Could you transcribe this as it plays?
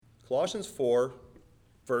Colossians 4,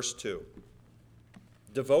 verse 2.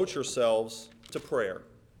 Devote yourselves to prayer,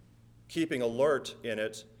 keeping alert in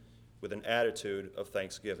it with an attitude of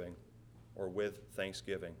thanksgiving, or with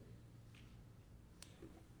thanksgiving.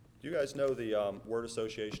 Do you guys know the word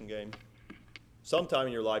association game? Sometime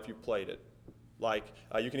in your life you've played it. Like,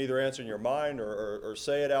 you can either answer in your mind or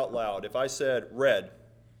say it out loud. If I said red,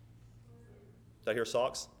 did I hear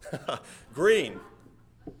socks? Green.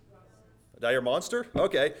 Did I hear monster?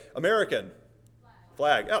 Okay. American.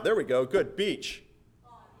 Flag. Oh, there we go. Good. Beach.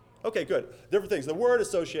 Okay, good. Different things. The word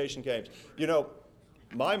association games. You know,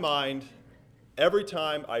 my mind, every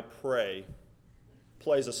time I pray,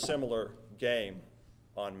 plays a similar game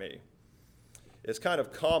on me. It's kind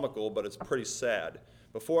of comical, but it's pretty sad.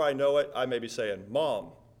 Before I know it, I may be saying,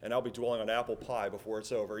 Mom, and I'll be dwelling on apple pie before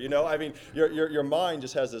it's over. You know, I mean, your mind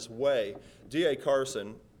just has this way. D.A.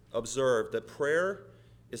 Carson observed that prayer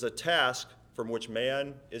is a task from which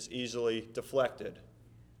man is easily deflected.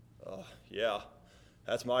 Yeah,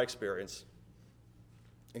 that's my experience.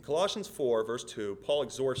 In Colossians 4, verse 2, Paul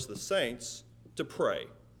exhorts the saints to pray.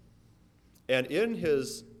 And in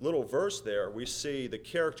his little verse there, we see the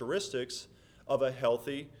characteristics of a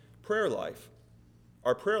healthy prayer life.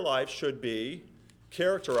 Our prayer life should be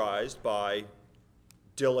characterized by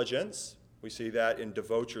diligence. We see that in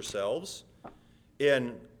devote yourselves.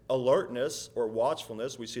 In alertness or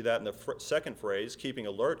watchfulness, we see that in the second phrase, keeping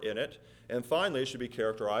alert in it. And finally, it should be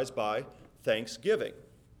characterized by thanksgiving.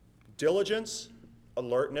 Diligence,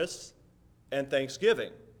 alertness, and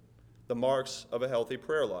thanksgiving, the marks of a healthy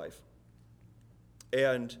prayer life.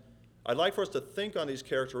 And I'd like for us to think on these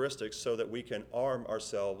characteristics so that we can arm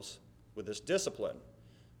ourselves with this discipline.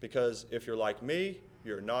 Because if you're like me,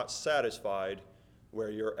 you're not satisfied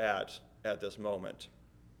where you're at this moment.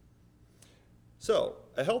 So,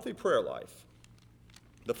 a healthy prayer life.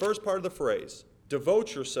 The first part of the phrase,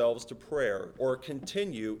 devote yourselves to prayer or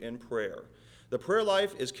continue in prayer. The prayer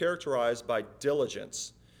life is characterized by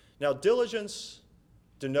diligence. Now, diligence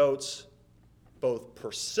denotes both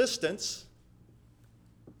persistence,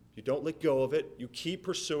 you don't let go of it, you keep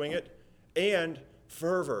pursuing it, and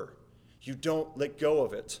fervor. You don't let go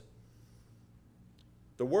of it.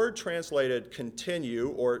 The word translated continue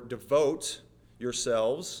or devote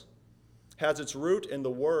yourselves has its root in the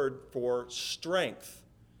word for strength.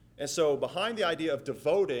 And so behind the idea of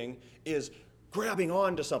devoting is grabbing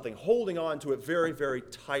on to something, holding on to it very, very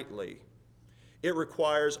tightly. It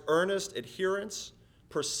requires earnest adherence,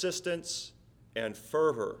 persistence, and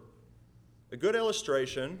fervor. A good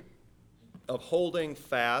illustration of holding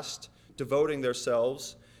fast, devoting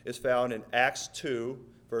themselves, is found in Acts 2,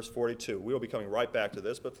 verse 42. We will be coming right back to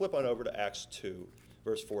this, but flip on over to Acts 2,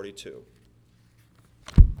 verse 42.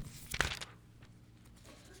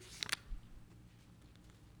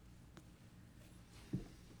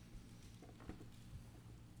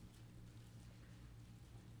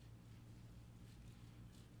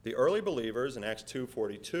 The early believers in Acts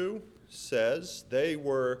 2:42 says they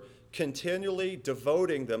were continually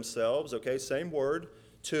devoting themselves, okay, same word,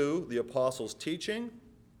 to the apostles' teaching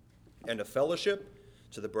and to fellowship,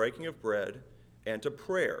 to the breaking of bread, and to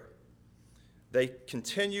prayer. They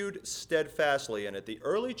continued steadfastly in it. The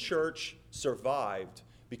early church survived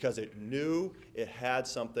because it knew it had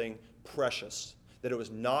something precious that it was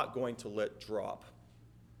not going to let drop.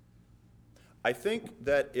 I think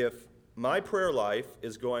that if my prayer life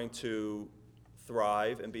is going to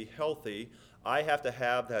thrive and be healthy, I have to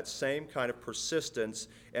have that same kind of persistence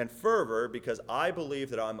and fervor because I believe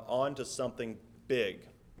that I'm on to something big.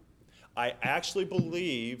 I actually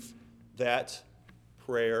believe that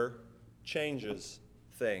prayer changes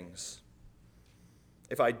things.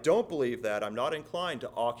 If I don't believe that, I'm not inclined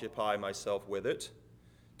to occupy myself with it,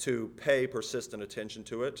 to pay persistent attention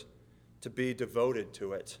to it, to be devoted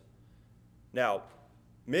to it. Now,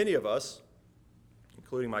 many of us,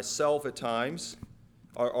 including myself at times,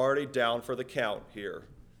 are already down for the count here.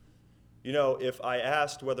 You know, if I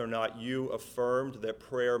asked whether or not you affirmed that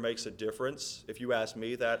prayer makes a difference, if you asked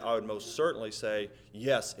me that, I would most certainly say,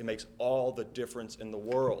 yes, it makes all the difference in the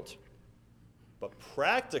world. But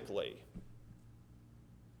practically,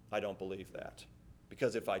 I don't believe that.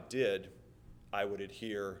 Because if I did, I would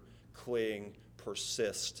adhere, cling,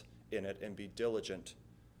 persist in it, and be diligent.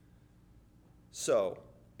 So,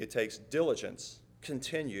 it takes diligence,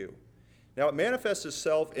 continue. Now, it manifests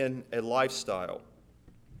itself in a lifestyle.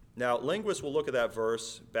 Now, linguists will look at that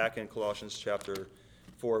verse back in Colossians chapter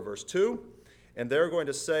 4, verse 2, and they're going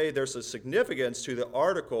to say there's a significance to the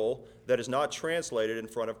article that is not translated in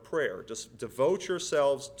front of prayer. Just devote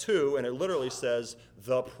yourselves to, and it literally says,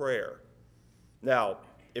 the prayer. Now,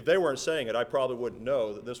 if they weren't saying it, I probably wouldn't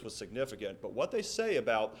know that this was significant. But what they say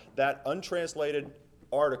about that untranslated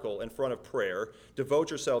article in front of prayer,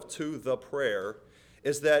 devote yourself to the prayer,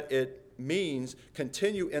 is that it means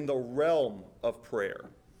continue in the realm of prayer.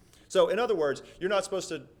 So in other words, you're not supposed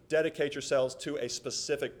to dedicate yourselves to a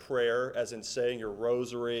specific prayer, as in saying your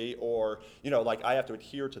rosary, or, like I have to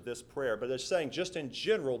adhere to this prayer. But they're saying just in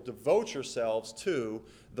general, devote yourselves to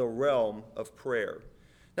the realm of prayer.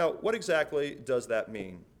 Now, what exactly does that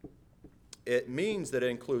mean? It means that it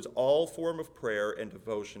includes all form of prayer and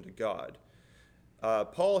devotion to God.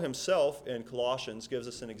 Paul himself in Colossians gives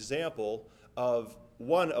us an example of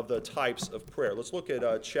one of the types of prayer. Let's look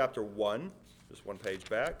at chapter 1, just one page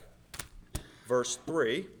back, verse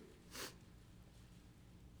 3.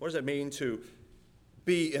 What does it mean to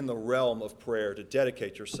be in the realm of prayer, to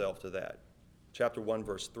dedicate yourself to that? Chapter 1,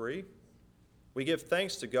 verse 3. We give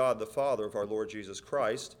thanks to God, the Father of our Lord Jesus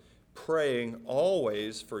Christ, praying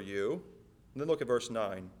always for you. And then look at verse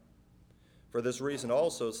 9. For this reason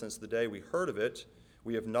also, since the day we heard of it,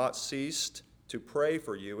 we have not ceased to pray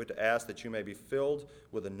for you and to ask that you may be filled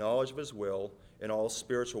with the knowledge of his will in all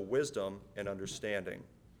spiritual wisdom and understanding.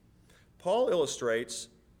 Paul illustrates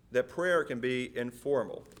that prayer can be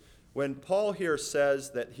informal. When Paul here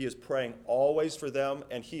says that he is praying always for them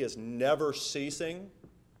and he is never ceasing,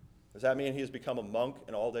 does that mean he has become a monk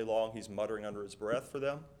and all day long he's muttering under his breath for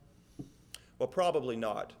them? Well, probably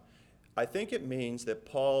not. I think it means that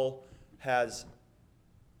Paul has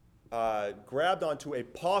grabbed onto a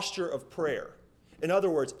posture of prayer. In other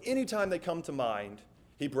words, anytime they come to mind,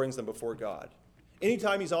 he brings them before God.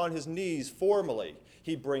 Anytime he's on his knees formally,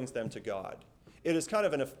 he brings them to God. It is kind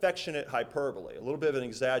of an affectionate hyperbole, a little bit of an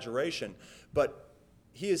exaggeration, but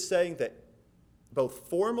he is saying that both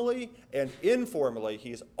formally and informally,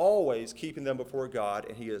 he is always keeping them before God,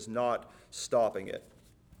 and he is not stopping it.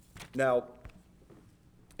 Now,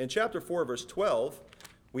 in chapter 4, verse 12,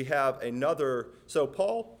 we have another. So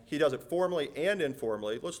Paul, he does it formally and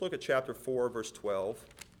informally. Let's look at chapter 4, verse 12.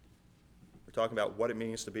 We're talking about what it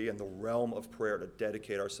means to be in the realm of prayer, to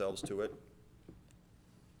dedicate ourselves to it.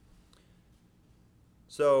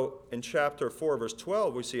 So in chapter 4, verse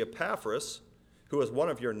 12, we see Epaphras, who is one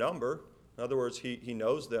of your number. In other words, he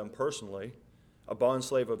knows them personally. A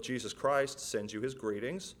bondslave of Jesus Christ sends you his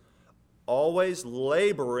greetings, always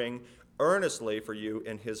laboring earnestly for you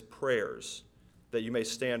in his prayers, that you may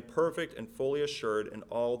stand perfect and fully assured in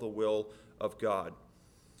all the will of God.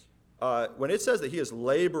 When it says that he is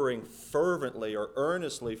laboring fervently or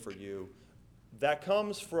earnestly for you, that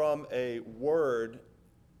comes from a word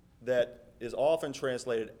that is often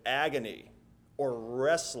translated agony or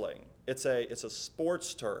wrestling. It's a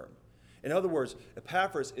sports term. In other words,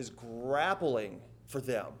 Epaphras is grappling for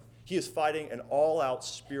them. He is fighting an all-out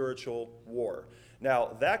spiritual war.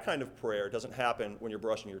 Now, that kind of prayer doesn't happen when you're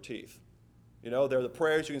brushing your teeth. There are the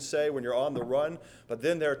prayers you can say when you're on the run, but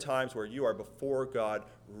then there are times where you are before God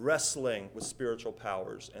wrestling with spiritual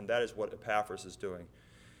powers, and that is what Epaphras is doing.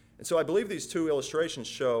 And so I believe these two illustrations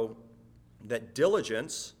show that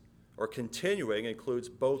diligence, or continuing, includes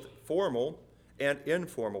both formal and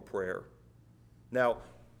informal prayer. Now,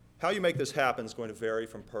 how you make this happen is going to vary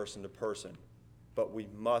from person to person, but we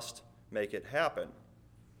must make it happen.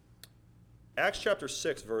 Acts chapter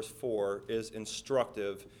 6, verse 4 is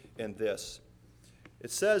instructive in this.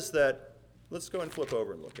 It says that, let's go and flip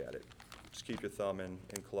over and look at it. Just keep your thumb in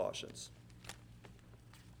Colossians.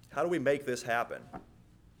 How do we make this happen?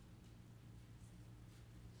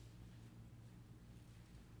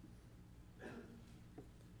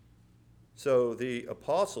 So the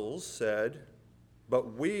apostles said,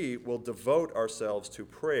 but we will devote ourselves to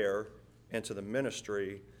prayer and to the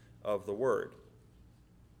ministry of the word.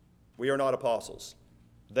 We are not apostles.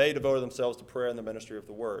 They devoted themselves to prayer and the ministry of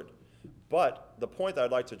the word. But the point that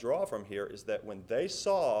I'd like to draw from here is that when they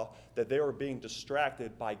saw that they were being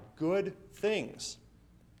distracted by good things,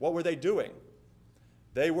 what were they doing?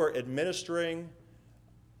 They were administering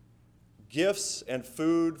gifts and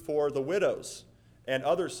food for the widows and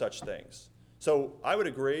other such things. So I would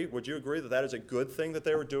agree, would you agree that that is a good thing that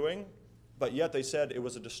they were doing? But yet they said it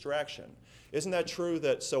was a distraction. Isn't that true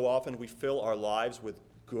that so often we fill our lives with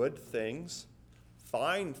good things,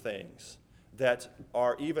 fine things, that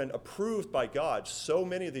are even approved by God, so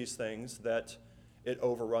many of these things that it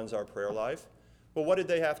overruns our prayer life? Well, what did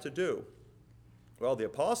they have to do? Well, the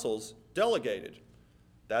apostles delegated.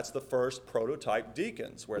 That's the first prototype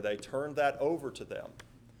deacons, where they turned that over to them.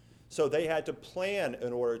 So they had to plan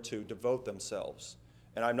in order to devote themselves.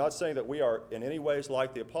 And I'm not saying that we are in any ways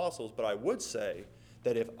like the apostles, but I would say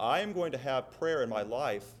that if I am going to have prayer in my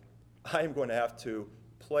life, I am going to have to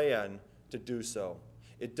plan to do so.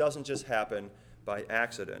 It doesn't just happen by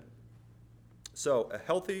accident. So a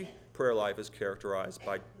healthy prayer life is characterized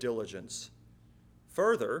by diligence.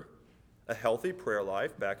 Further, a healthy prayer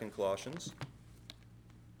life, back in Colossians,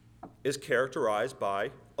 is characterized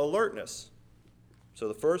by alertness. So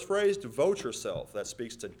the first phrase, devote yourself, that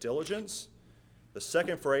speaks to diligence. The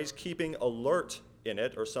second phrase, keeping alert in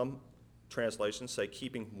it, or some translations say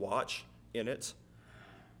keeping watch in it.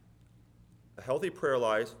 A healthy prayer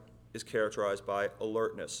life is characterized by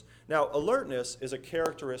alertness. Now, alertness is a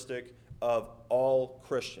characteristic of all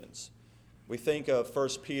Christians. We think of 1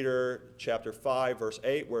 Peter chapter 5, verse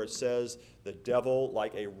 8, where it says, the devil,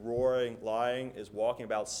 like a roaring lion, is walking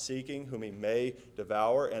about seeking whom he may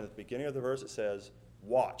devour. And at the beginning of the verse it says,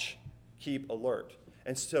 watch, keep alert.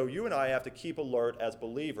 And so you and I have to keep alert as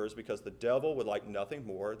believers because the devil would like nothing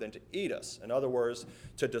more than to eat us. In other words,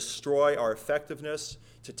 to destroy our effectiveness,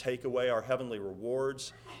 to take away our heavenly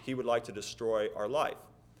rewards. He would like to destroy our life.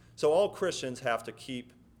 So all Christians have to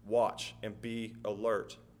keep watch and be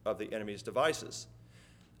alert of the enemy's devices.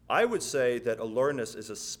 I would say that alertness is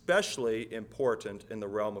especially important in the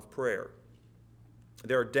realm of prayer.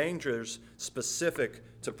 There are dangers specific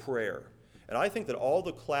to prayer. And I think that all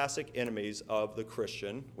the classic enemies of the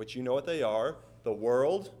Christian, which you know what they are, the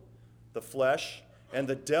world, the flesh, and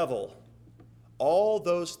the devil, all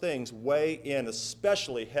those things weigh in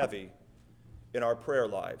especially heavy in our prayer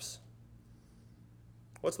lives.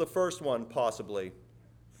 What's the first one, possibly?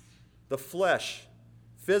 The flesh,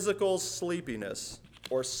 physical sleepiness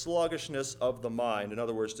or sluggishness of the mind, in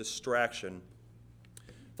other words, distraction.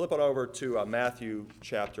 Flip on over to Matthew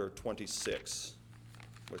chapter 26.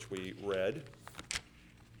 Which we read.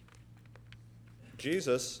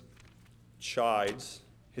 Jesus chides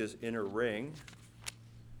his inner ring,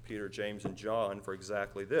 Peter, James, and John, for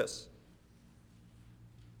exactly this.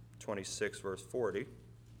 26, verse 40.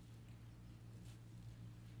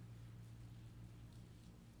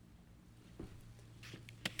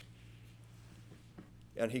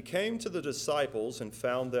 And he came to the disciples and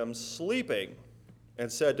found them sleeping, and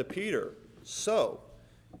said to Peter, so,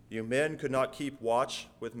 you men could not keep watch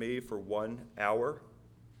with me for 1 hour?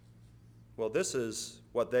 Well, this is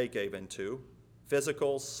what they gave into,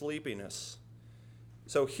 physical sleepiness.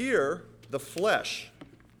 So here, the flesh,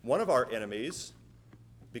 one of our enemies,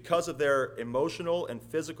 because of their emotional and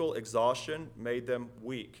physical exhaustion, made them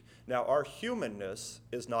weak. Now, our humanness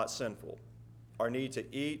is not sinful. Our need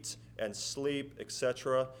to eat and sleep,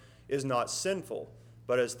 etc., is not sinful.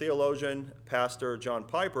 But as theologian Pastor John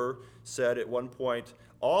Piper said at one point,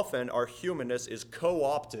 often our humanness is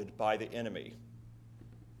co-opted by the enemy.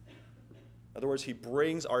 In other words, he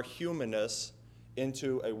brings our humanness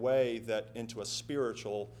into a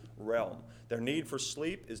spiritual realm. Their need for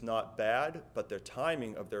sleep is not bad, but their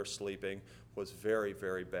timing of their sleeping was very,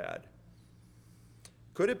 very bad.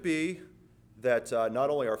 Could it be that not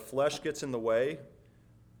only our flesh gets in the way,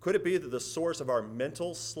 could it be that the source of our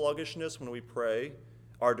mental sluggishness when we pray,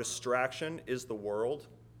 our distraction, is the world?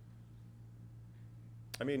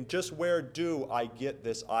 I mean, just where do I get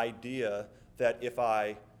this idea that if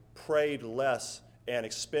I prayed less and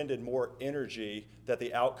expended more energy, that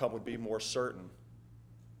the outcome would be more certain?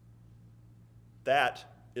 That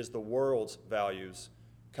is the world's values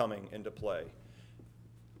coming into play.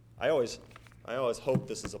 I always hope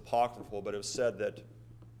this is apocryphal, but it was said that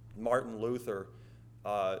Martin Luther,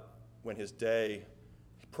 when his day,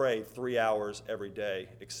 he prayed 3 hours every day,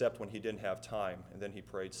 except when he didn't have time, and then he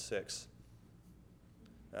prayed 6.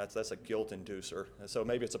 That's a guilt inducer, and so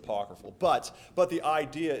maybe it's apocryphal. But the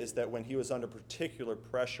idea is that when he was under particular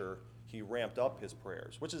pressure, he ramped up his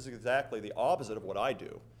prayers, which is exactly the opposite of what I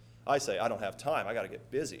do. I say, I don't have time, I got to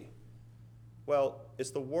get busy. Well,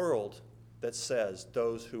 it's the world that says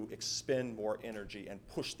those who expend more energy and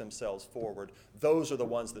push themselves forward, those are the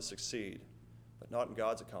ones that succeed, but not in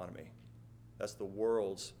God's economy. That's the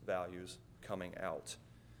world's values coming out.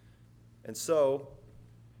 And so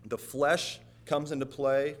the flesh comes into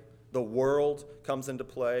play, the world comes into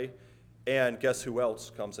play, and guess who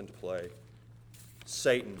else comes into play?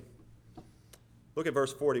 Satan. Look at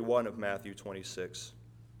verse 41 of Matthew 26.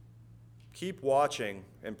 Keep watching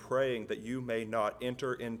and praying that you may not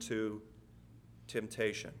enter into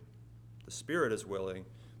temptation. The spirit is willing,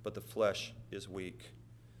 but the flesh is weak.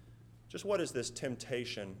 Just what is this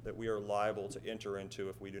temptation that we are liable to enter into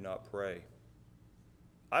if we do not pray?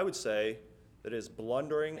 I would say that it is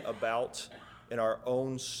blundering about in our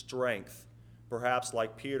own strength, perhaps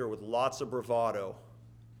like Peter with lots of bravado,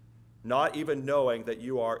 not even knowing that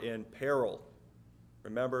you are in peril.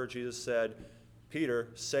 Remember, Jesus said, Peter,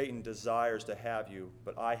 Satan desires to have you,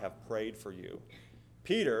 but I have prayed for you.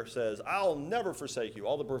 Peter says, I'll never forsake you.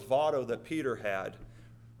 All the bravado that Peter had,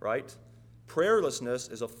 right?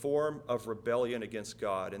 Prayerlessness is a form of rebellion against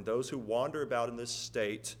God, and those who wander about in this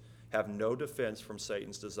state have no defense from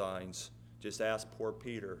Satan's designs. Just ask poor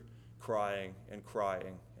Peter, crying and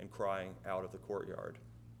crying and crying out of the courtyard.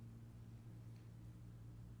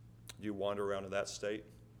 Do you wander around in that state?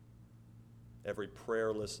 Every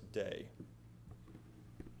prayerless day,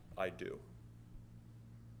 I do.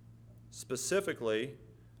 Specifically,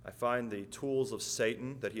 I find the tools of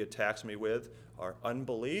Satan that he attacks me with are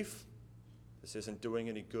unbelief. This isn't doing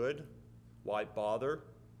any good. Why bother?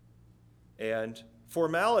 And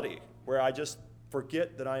formality, where I just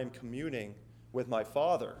forget that I am communing with my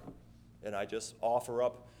Father, and I just offer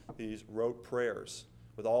up these rote prayers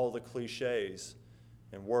with all the cliches,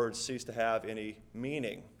 and words cease to have any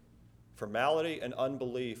meaning. Formality and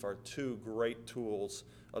unbelief are two great tools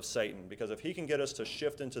of Satan, because if he can get us to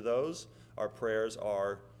shift into those, our prayers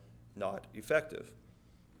are not effective.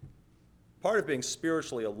 Part of being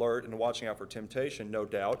spiritually alert and watching out for temptation, no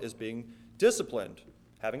doubt, is being disciplined,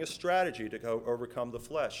 having a strategy to overcome the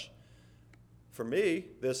flesh. For me,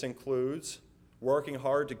 this includes working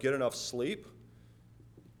hard to get enough sleep,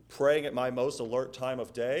 praying at my most alert time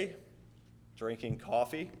of day, drinking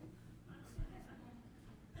coffee.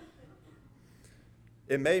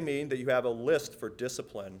 It may mean that you have a list for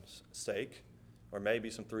discipline's sake, or maybe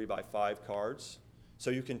some 3x5 cards, so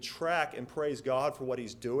you can track and praise God for what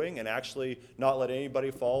he's doing and actually not let anybody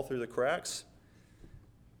fall through the cracks.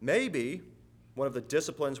 Maybe one of the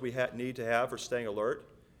disciplines we need to have for staying alert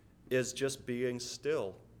is just being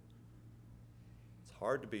still. It's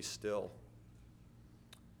hard to be still.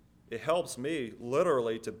 It helps me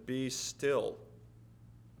literally to be still,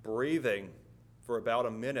 breathing for about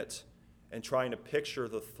a minute and trying to picture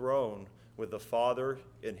the throne with the Father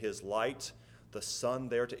in his light, the Son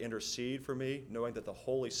there to intercede for me, knowing that the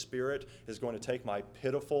Holy Spirit is going to take my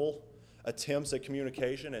pitiful attempts at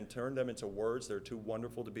communication and turn them into words that are too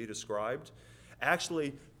wonderful to be described.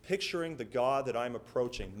 Actually picturing the God that I'm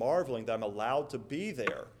approaching, marveling that I'm allowed to be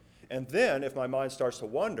there. And then, if my mind starts to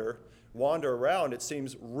wander around, it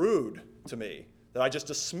seems rude to me that I just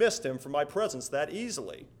dismissed him from my presence that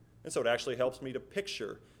easily. And so it actually helps me to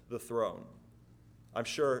picture the throne. I'm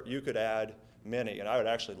sure you could add many, and I would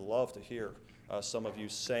actually love to hear some of you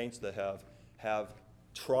saints that have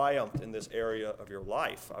triumphed in this area of your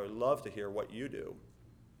life. I would love to hear what you do.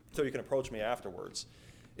 So you can approach me afterwards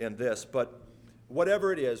in this. But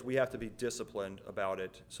whatever it is, we have to be disciplined about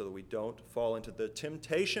it so that we don't fall into the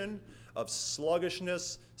temptation of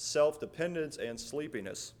sluggishness, self-dependence, and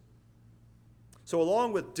sleepiness. So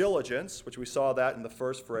along with diligence, which we saw that in the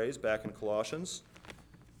first phrase back in Colossians,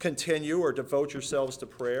 continue or devote yourselves to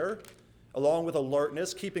prayer, along with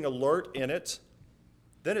alertness, keeping alert in it.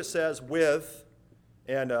 Then it says with,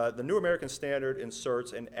 and the New American Standard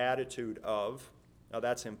inserts an attitude of. Now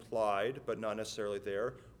that's implied, but not necessarily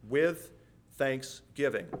there. With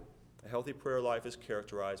thanksgiving. A healthy prayer life is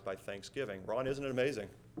characterized by thanksgiving. Ron, isn't it amazing?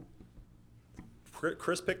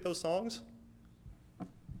 Chris picked those songs?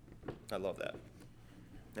 I love that.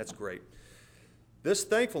 That's great. This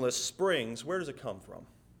thankfulness springs, where does it come from?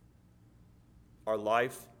 Our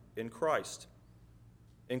life in Christ.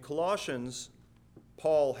 In Colossians,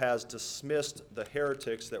 Paul has dismissed the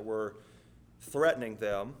heretics that were threatening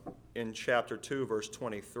them in chapter 2, verse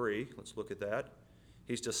 23. Let's look at that.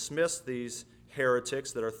 He's dismissed these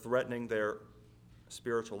heretics that are threatening their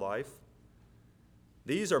spiritual life.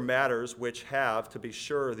 These are matters which have, to be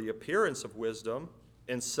sure, the appearance of wisdom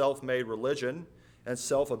in self-made religion and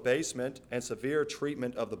self-abasement and severe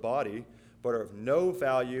treatment of the body, but are of no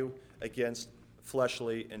value against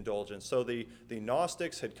fleshly indulgence. So the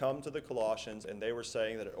Gnostics had come to the Colossians, and they were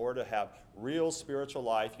saying that in order to have real spiritual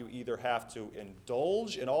life, you either have to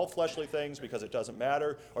indulge in all fleshly things because it doesn't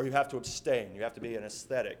matter, or you have to abstain. You have to be an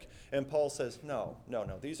ascetic. And Paul says, no.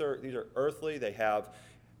 These are earthly. They have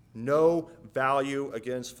no value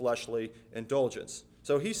against fleshly indulgence.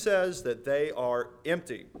 So he says that they are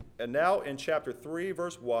empty. And now in chapter 3,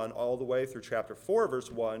 verse 1, all the way through chapter 4,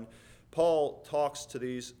 verse 1, Paul talks to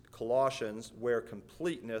these Colossians where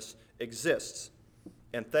completeness exists,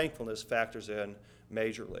 and thankfulness factors in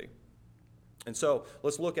majorly. And so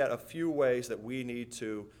let's look at a few ways that we need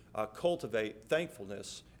to cultivate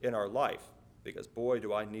thankfulness in our life, because boy,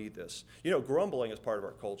 do I need this. You know, grumbling is part of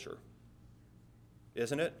our culture,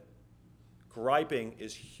 isn't it? Griping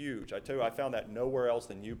is huge. I tell you, I found that nowhere else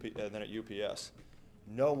than at UPS.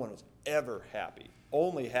 No one was ever happy,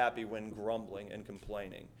 only happy when grumbling and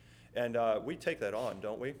complaining. And we take that on,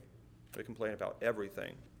 don't we? We complain about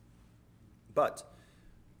everything. But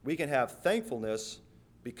we can have thankfulness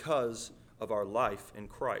because of our life in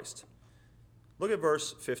Christ. Look at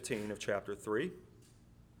verse 15 of chapter 3.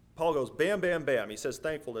 Paul goes bam, bam, bam. He says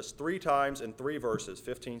thankfulness 3 times in 3 verses,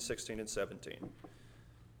 15, 16, and 17.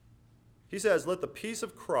 He says, let the peace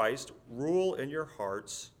of Christ rule in your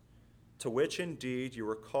hearts, to which indeed you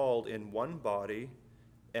were called in one body,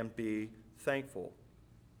 and be thankful.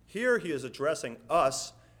 Here he is addressing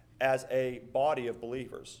us as a body of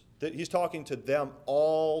believers. He's talking to them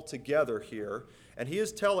all together here, and he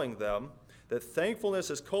is telling them that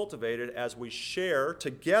thankfulness is cultivated as we share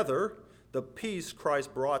together the peace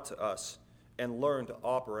Christ brought to us and learn to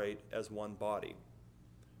operate as one body.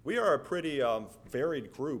 We are a pretty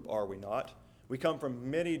varied group, are we not? We come from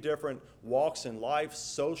many different walks in life,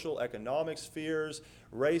 social, economic spheres,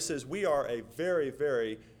 races. We are a very,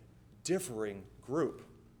 very differing group.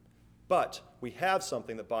 But we have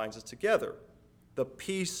something that binds us together. The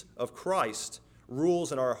peace of Christ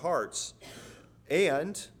rules in our hearts,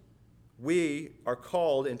 and we are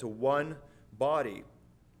called into one body.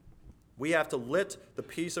 We have to let the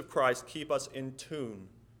peace of Christ keep us in tune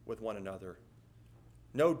with one another.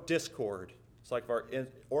 No discord. It's like if our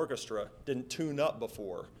orchestra didn't tune up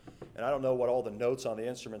before. And I don't know what all the notes on the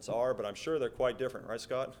instruments are, but I'm sure they're quite different, right,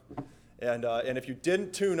 Scott? And if you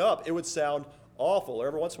didn't tune up, it would sound awful.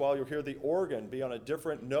 Every once in a while, you'll hear the organ be on a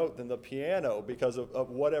different note than the piano because of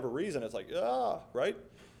whatever reason. It's like, right?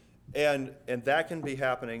 And that can be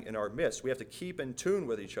happening in our midst. We have to keep in tune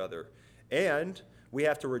with each other. And we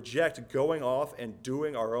have to reject going off and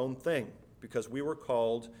doing our own thing because we were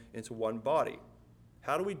called into one body.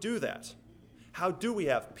 How do we do that? How do we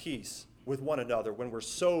have peace with one another when we're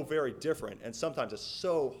so very different and sometimes it's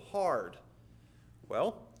so hard?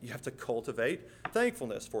 Well, you have to cultivate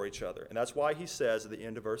thankfulness for each other. And that's why he says at the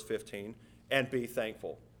end of verse 15, and be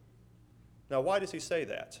thankful. Now, why does he say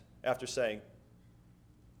that after saying,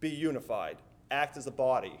 be unified, act as a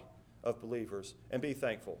body of believers, and be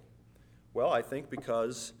thankful? Well, I think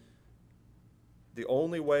because the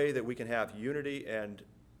only way that we can have unity and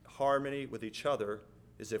harmony with each other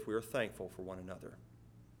is if we are thankful for one another.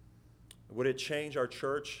 Would it change our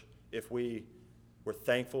church if we were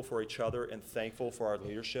thankful for each other and thankful for our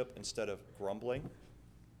leadership instead of grumbling?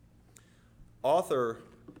 Author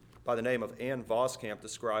by the name of Ann Voskamp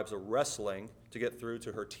describes a wrestling to get through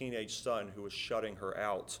to her teenage son who was shutting her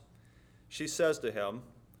out. She says to him,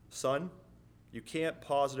 "Son, you can't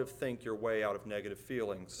positive think your way out of negative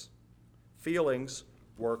feelings. Feelings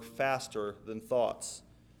work faster than thoughts.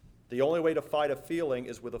 The only way to fight a feeling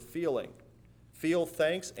is with a feeling. Feel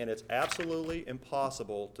thanks, and it's absolutely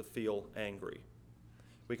impossible to feel angry.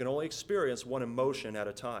 We can only experience one emotion at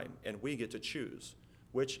a time, and we get to choose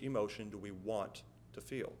which emotion do we want to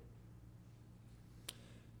feel."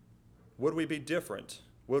 Would we be different?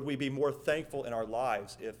 Would we be more thankful in our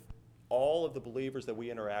lives if all of the believers that we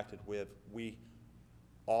interacted with, we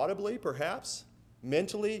audibly, perhaps,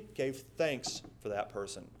 mentally gave thanks for that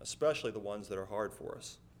person, especially the ones that are hard for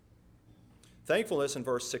us? Thankfulness in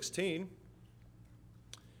verse 16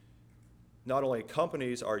 not only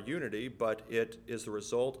accompanies our unity, but it is the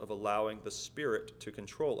result of allowing the Spirit to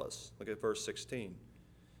control us. Look at verse 16.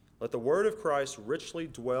 Let the word of Christ richly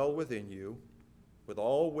dwell within you, with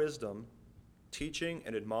all wisdom, teaching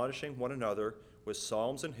and admonishing one another with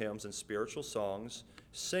psalms and hymns and spiritual songs,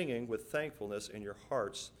 singing with thankfulness in your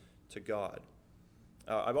hearts to God.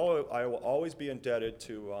 I will always be indebted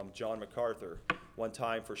to John MacArthur one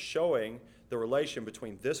time for showing the relation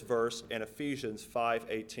between this verse and Ephesians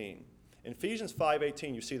 5:18. In Ephesians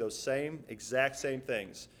 5:18, you see those exact same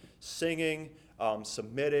things: singing,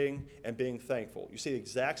 submitting, and being thankful. You see the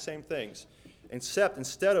exact same things, except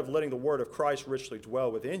instead of letting the word of Christ richly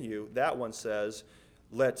dwell within you, that one says,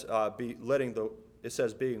 it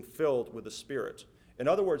says being filled with the Spirit. In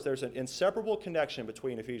other words, there's an inseparable connection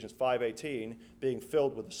between Ephesians 5:18, being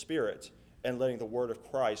filled with the Spirit, and letting the word of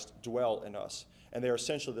Christ dwell in us. And they are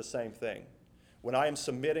essentially the same thing. When I am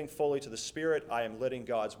submitting fully to the Spirit, I am letting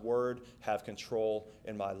God's word have control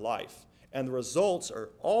in my life. And the results are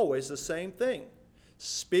always the same thing: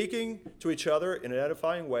 speaking to each other in an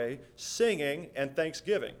edifying way, singing, and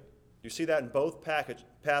thanksgiving. You see that in both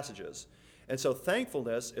passages. And so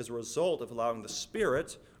thankfulness is a result of allowing the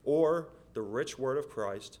Spirit, or the rich word of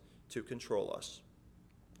Christ, to control us.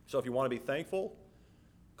 So if you want to be thankful,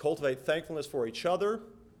 cultivate thankfulness for each other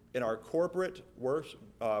in our corporate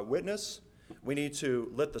witness. We need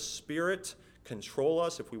to let the Spirit control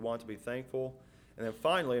us if we want to be thankful. And then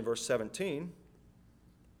finally, in verse 17,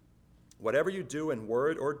 whatever you do in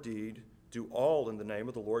word or deed, do all in the name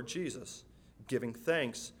of the Lord Jesus, giving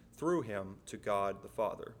thanks through him to God the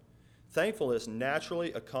Father. Thankfulness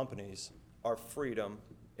naturally accompanies our freedom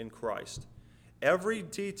in Christ. Every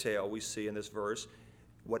detail we see in this verse,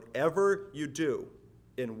 whatever you do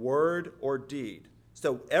in word or deed,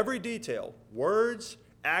 So every detail, words,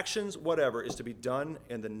 actions, whatever, is to be done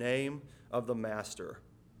in the name of the Master.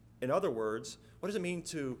 In other words, what does it mean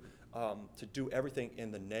to do everything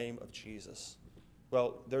in the name of Jesus?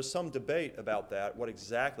 Well, there's some debate about that, what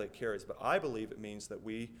exactly it carries, but I believe it means that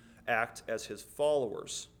we act as his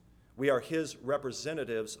followers. We are his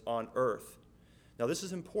representatives on earth. Now, this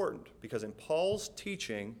is important because in Paul's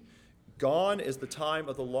teaching, gone is the time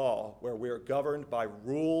of the law where we are governed by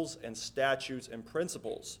rules and statutes and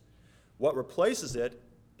principles. What replaces it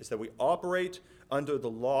is that we operate under the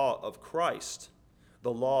law of Christ,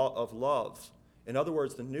 the law of love. In other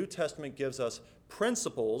words, the New Testament gives us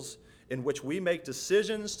principles in which we make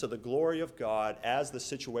decisions to the glory of God as the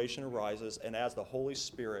situation arises and as the Holy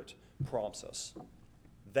Spirit prompts us.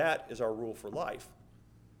 That is our rule for life.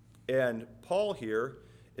 And Paul here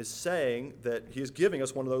is saying that he is giving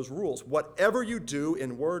us one of those rules. Whatever you do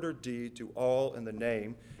in word or deed, do all in the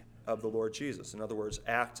name of the Lord Jesus. In other words,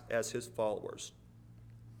 act as his followers.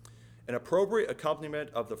 An appropriate accompaniment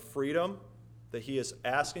of the freedom that he is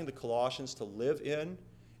asking the Colossians to live in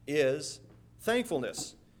is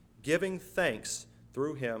thankfulness, giving thanks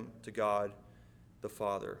through him to God the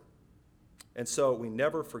Father. And so we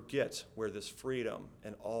never forget where this freedom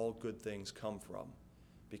and all good things come from,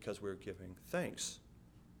 because we're giving thanks.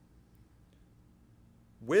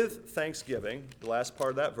 With thanksgiving, the last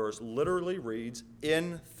part of that verse literally reads,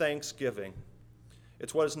 in thanksgiving.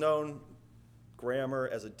 It's what is known, grammar,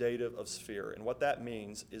 as a dative of sphere. And what that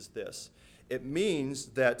means is this. It means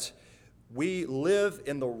that we live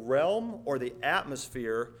in the realm or the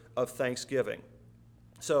atmosphere of thanksgiving.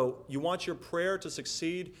 So you want your prayer to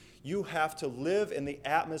succeed, you have to live in the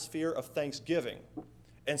atmosphere of thanksgiving.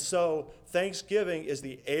 And so thanksgiving is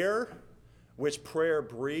the air which prayer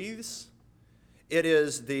breathes. It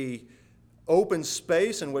is the open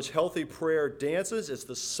space in which healthy prayer dances. It's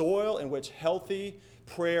the soil in which healthy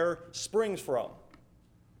prayer springs from.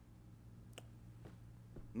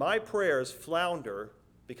 My prayers flounder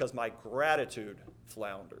because my gratitude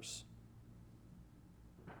flounders.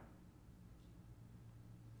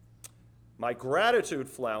 My gratitude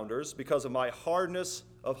flounders because of my hardness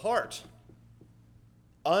of heart.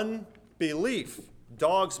 Unbelief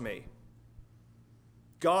dogs me.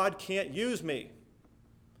 God can't use me.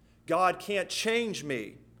 God can't change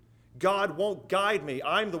me. God won't guide me.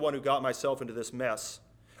 I'm the one who got myself into this mess.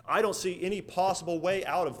 I don't see any possible way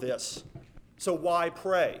out of this. So why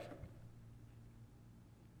pray?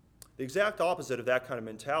 The exact opposite of that kind of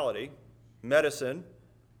mentality, medicine,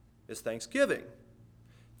 is thanksgiving.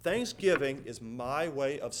 Thanksgiving is my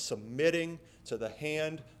way of submitting to the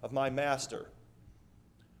hand of my master.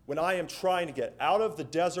 When I am trying to get out of the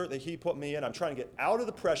desert that he put me in, I'm trying to get out of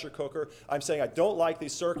the pressure cooker, I'm saying I don't like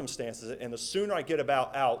these circumstances, and the sooner I get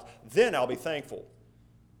out, then I'll be thankful.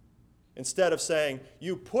 Instead of saying,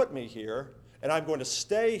 you put me here, and I'm going to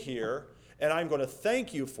stay here, and I'm going to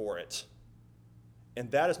thank you for it. And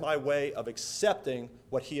that is my way of accepting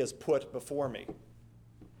what he has put before me.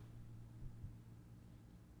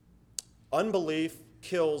 Unbelief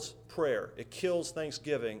kills prayer. It kills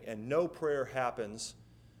thanksgiving, and no prayer happens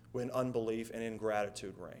when unbelief and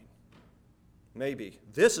ingratitude reign. Maybe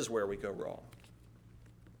this is where we go wrong.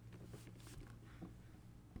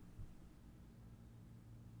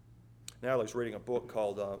 Natalie's reading a book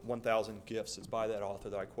called 1,000 Gifts. It's by that author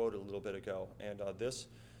that I quoted a little bit ago. And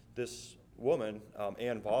this woman,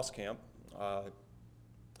 Ann Voskamp, I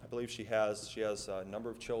believe she has a number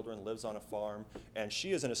of children, lives on a farm, and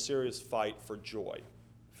she is in a serious fight for joy.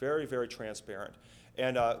 Very, very transparent.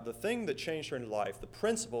 And the thing that changed her life, the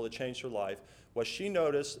principle that changed her life, was she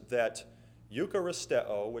noticed that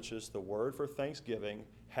Eucharisteo, which is the word for thanksgiving,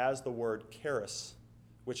 has the word charis,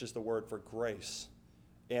 which is the word for grace.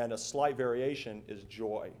 And a slight variation is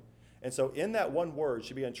joy. And so in that one word,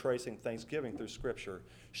 she began tracing thanksgiving through Scripture.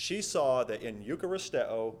 She saw that in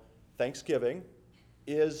Eucharisteo, thanksgiving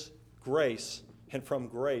is grace, and from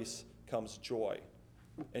grace comes joy.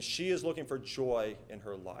 And she is looking for joy in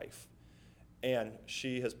her life. And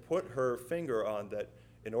she has put her finger on that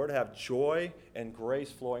in order to have joy and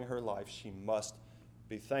grace flowing in her life, she must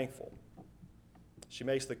be thankful. She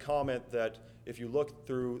makes the comment that if you look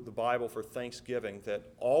through the Bible for thanksgiving, that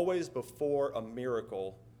always before a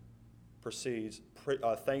miracle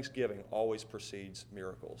thanksgiving always precedes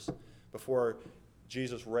miracles. Before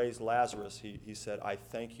Jesus raised Lazarus, he said, I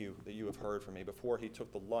thank you that you have heard from me. Before he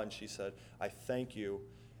took the lunch, he said, I thank you,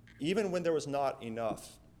 even when there was not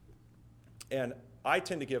enough. And I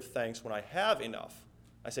tend to give thanks when I have enough.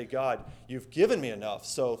 I say, God, you've given me enough,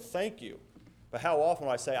 so thank you. But how often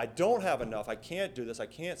will I say, I don't have enough, I can't do this, I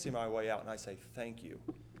can't see my way out, and I say, thank you.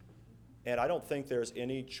 And I don't think there's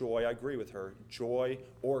any joy, I agree with her, joy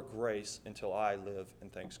or grace until I live in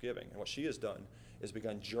thanksgiving. And what she has done is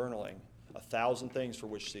begun journaling 1,000 things for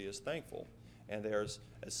which she is thankful. And there's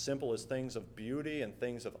as simple as things of beauty and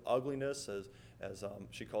things of ugliness, as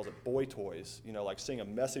she calls it boy toys, like seeing a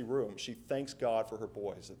messy room. She thanks God for her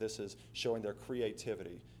boys, that this is showing their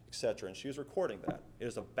creativity, etc. And she is recording that. It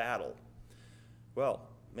is a battle. Well,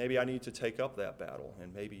 maybe I need to take up that battle,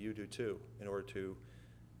 and maybe you do too, in order to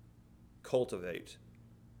cultivate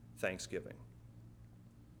thanksgiving.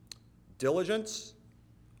 Diligence,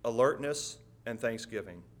 alertness, and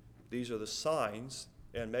thanksgiving. These are the signs,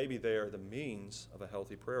 and maybe they are the means of a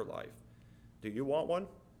healthy prayer life. Do you want one?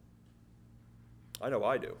 I know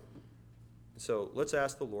I do. So let's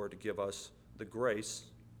ask the Lord to give us the grace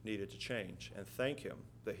needed to change, and thank him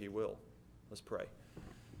that he will. Let's pray.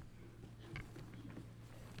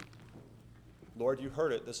 Lord, you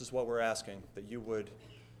heard it. This is what we're asking, that you would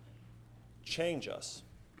change us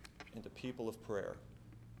into people of prayer.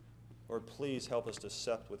 Lord, please help us to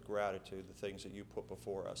accept with gratitude the things that you put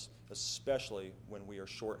before us, especially when we are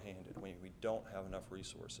shorthanded, when we don't have enough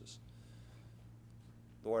resources.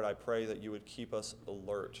 Lord, I pray that you would keep us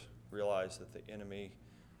alert, realize that the enemy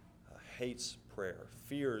hates prayer,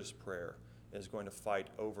 fears prayer, and is going to fight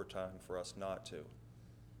overtime for us not to.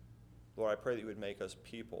 Lord, I pray that you would make us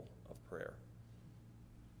people of prayer.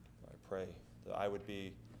 I pray that I would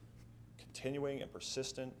be continuing and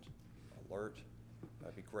persistent, alert.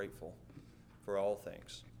 I'd be grateful for all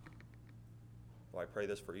things. Lord, I pray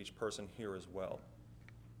this for each person here as well.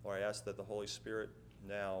 Lord, I ask that the Holy Spirit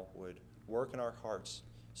now would work in our hearts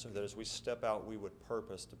so that as we step out, we would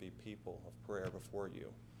purpose to be people of prayer before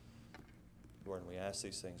you. Lord, and we ask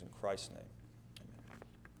these things in Christ's name.